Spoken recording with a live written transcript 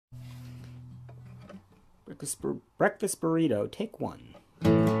Breakfast burrito, take one.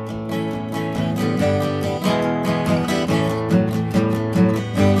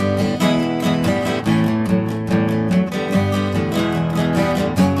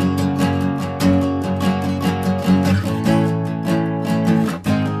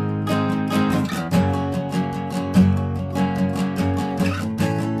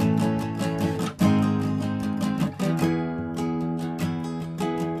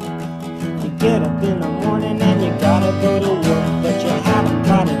 Get up in the morning and you gotta go to work, but you haven't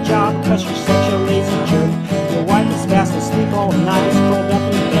got a job cause you're such a lazy jerk. Your wife is fast asleep all night, curled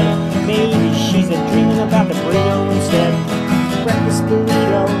up in bed. Maybe she's dreaming about the burrito instead. Breakfast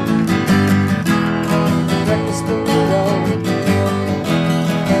burrito, breakfast burrito,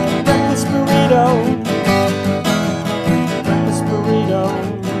 breakfast burrito, breakfast burrito.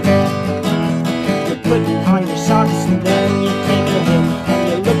 You're putting on your socks and then you take a hit.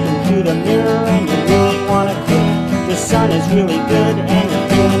 The mirror and you really wanna quit. The sun is really good and you're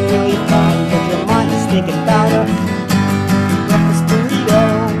feeling really fine, but your mind is thinking about a breakfast burrito.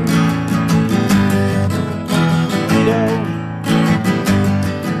 Burrito.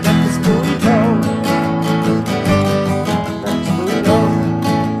 Breakfast burrito. Breakfast burrito.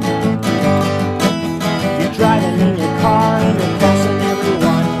 You're driving in your car and you're passing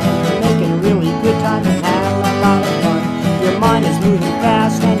everyone, and you're making a really good time and having a lot of fun. Your mind is moving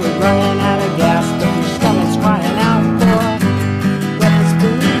fast and you're running out of gas, but your stomach's crying out for a breakfast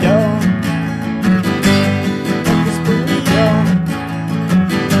burrito. Breakfast burrito.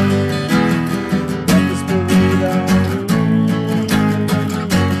 Breakfast burrito.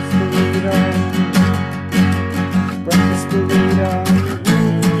 Breakfast burrito.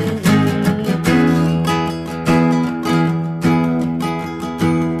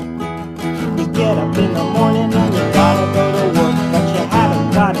 You get up in the morning and you gotta go to work, but you haven't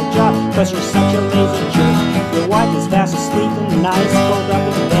got a job cause you're such a lazy jerk. Your wife is fast asleep and nice curled up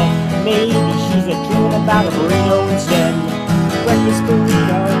in bed. Maybe she's dreaming about a burrito instead. Breakfast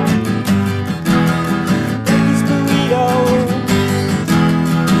burrito. Breakfast burrito.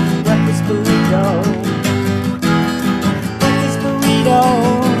 Breakfast burrito. Breakfast burrito.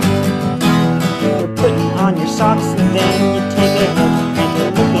 You're putting on your socks and then you take a hit, and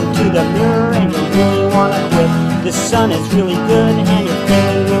you're looking to the mirror and you really wanna quit. The sun is really good and you're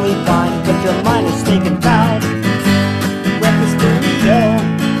feeling really fine, but your mind is thinking about breakfast burrito.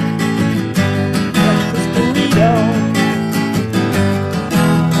 Breakfast burrito.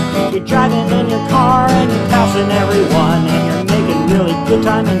 You're driving in your car and you're passing everyone, and you're making really good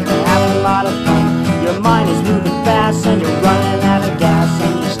time and